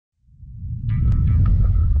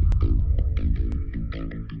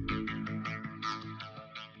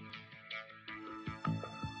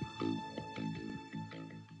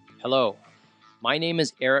Hello, my name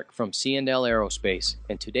is Eric from C&L Aerospace,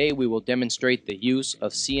 and today we will demonstrate the use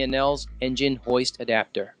of C&L's engine hoist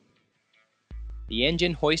adapter. The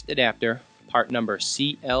engine hoist adapter, part number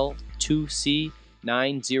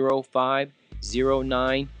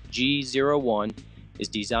CL2C90509G01, is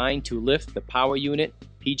designed to lift the power unit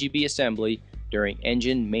PGB assembly during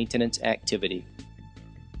engine maintenance activity.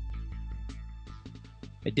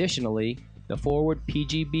 Additionally, the forward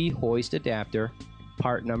PGB hoist adapter,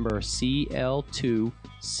 part number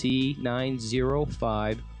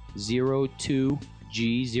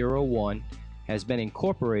CL2C90502G01, has been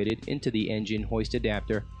incorporated into the engine hoist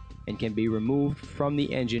adapter and can be removed from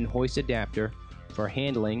the engine hoist adapter for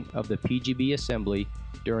handling of the PGB assembly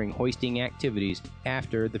during hoisting activities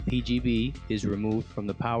after the PGB is removed from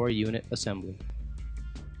the power unit assembly.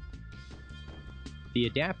 The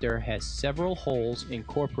adapter has several holes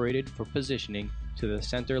incorporated for positioning to the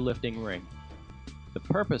center lifting ring. The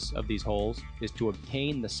purpose of these holes is to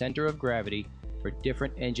obtain the center of gravity for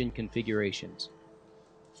different engine configurations.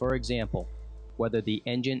 For example, whether the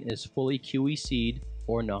engine is fully QEC'd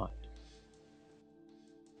or not.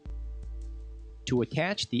 To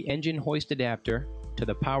attach the engine hoist adapter to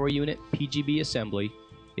the power unit PGB assembly,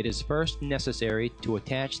 it is first necessary to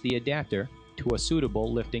attach the adapter to a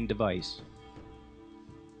suitable lifting device.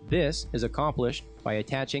 This is accomplished by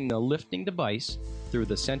attaching the lifting device through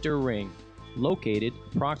the center ring, located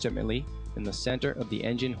approximately in the center of the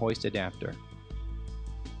engine hoist adapter.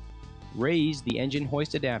 Raise the engine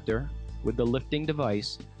hoist adapter with the lifting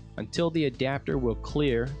device until the adapter will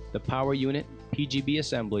clear the power unit PGB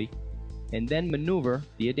assembly, and then maneuver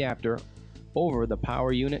the adapter over the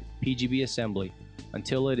power unit PGB assembly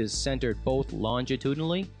until it is centered both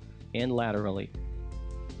longitudinally and laterally.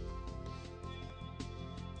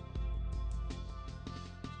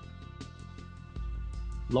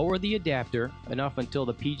 Lower the adapter enough until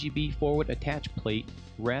the PGB forward attach plate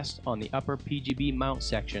rests on the upper PGB mount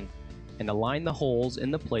section, and align the holes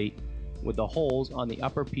in the plate with the holes on the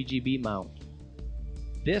upper PGB mount.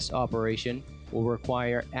 This operation will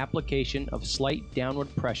require application of slight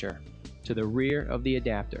downward pressure to the rear of the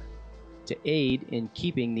adapter to aid in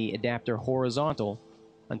keeping the adapter horizontal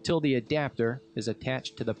until the adapter is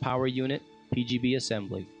attached to the power unit PGB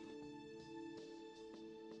assembly.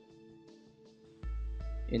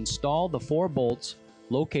 Install the 4 bolts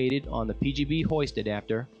located on the PGB hoist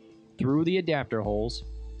adapter through the adapter holes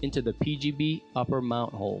into the PGB upper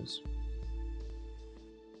mount holes.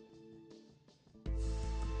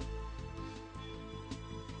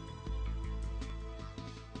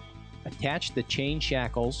 Attach the chain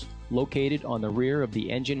shackles located on the rear of the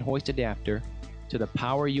engine hoist adapter to the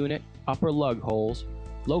power unit upper lug holes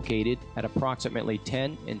located at approximately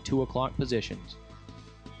 10 and 2 o'clock positions.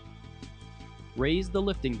 Raise the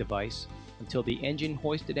lifting device until the engine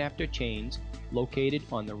hoist adapter chains located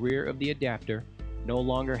on the rear of the adapter no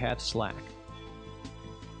longer have slack.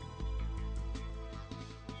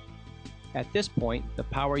 At this point, the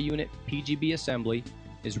power unit PGB assembly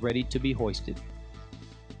is ready to be hoisted.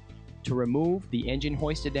 To remove the engine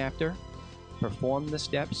hoist adapter, perform the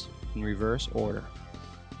steps in reverse order.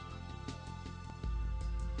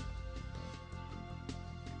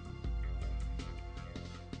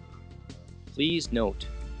 Please note,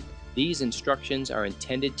 these instructions are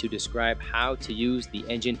intended to describe how to use the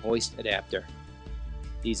engine hoist adapter.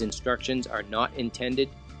 These instructions are not intended,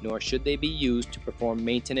 nor should they be used to perform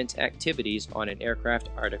maintenance activities on an aircraft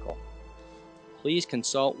article. Please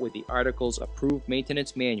consult with the article's approved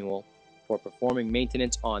maintenance manual for performing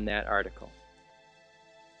maintenance on that article.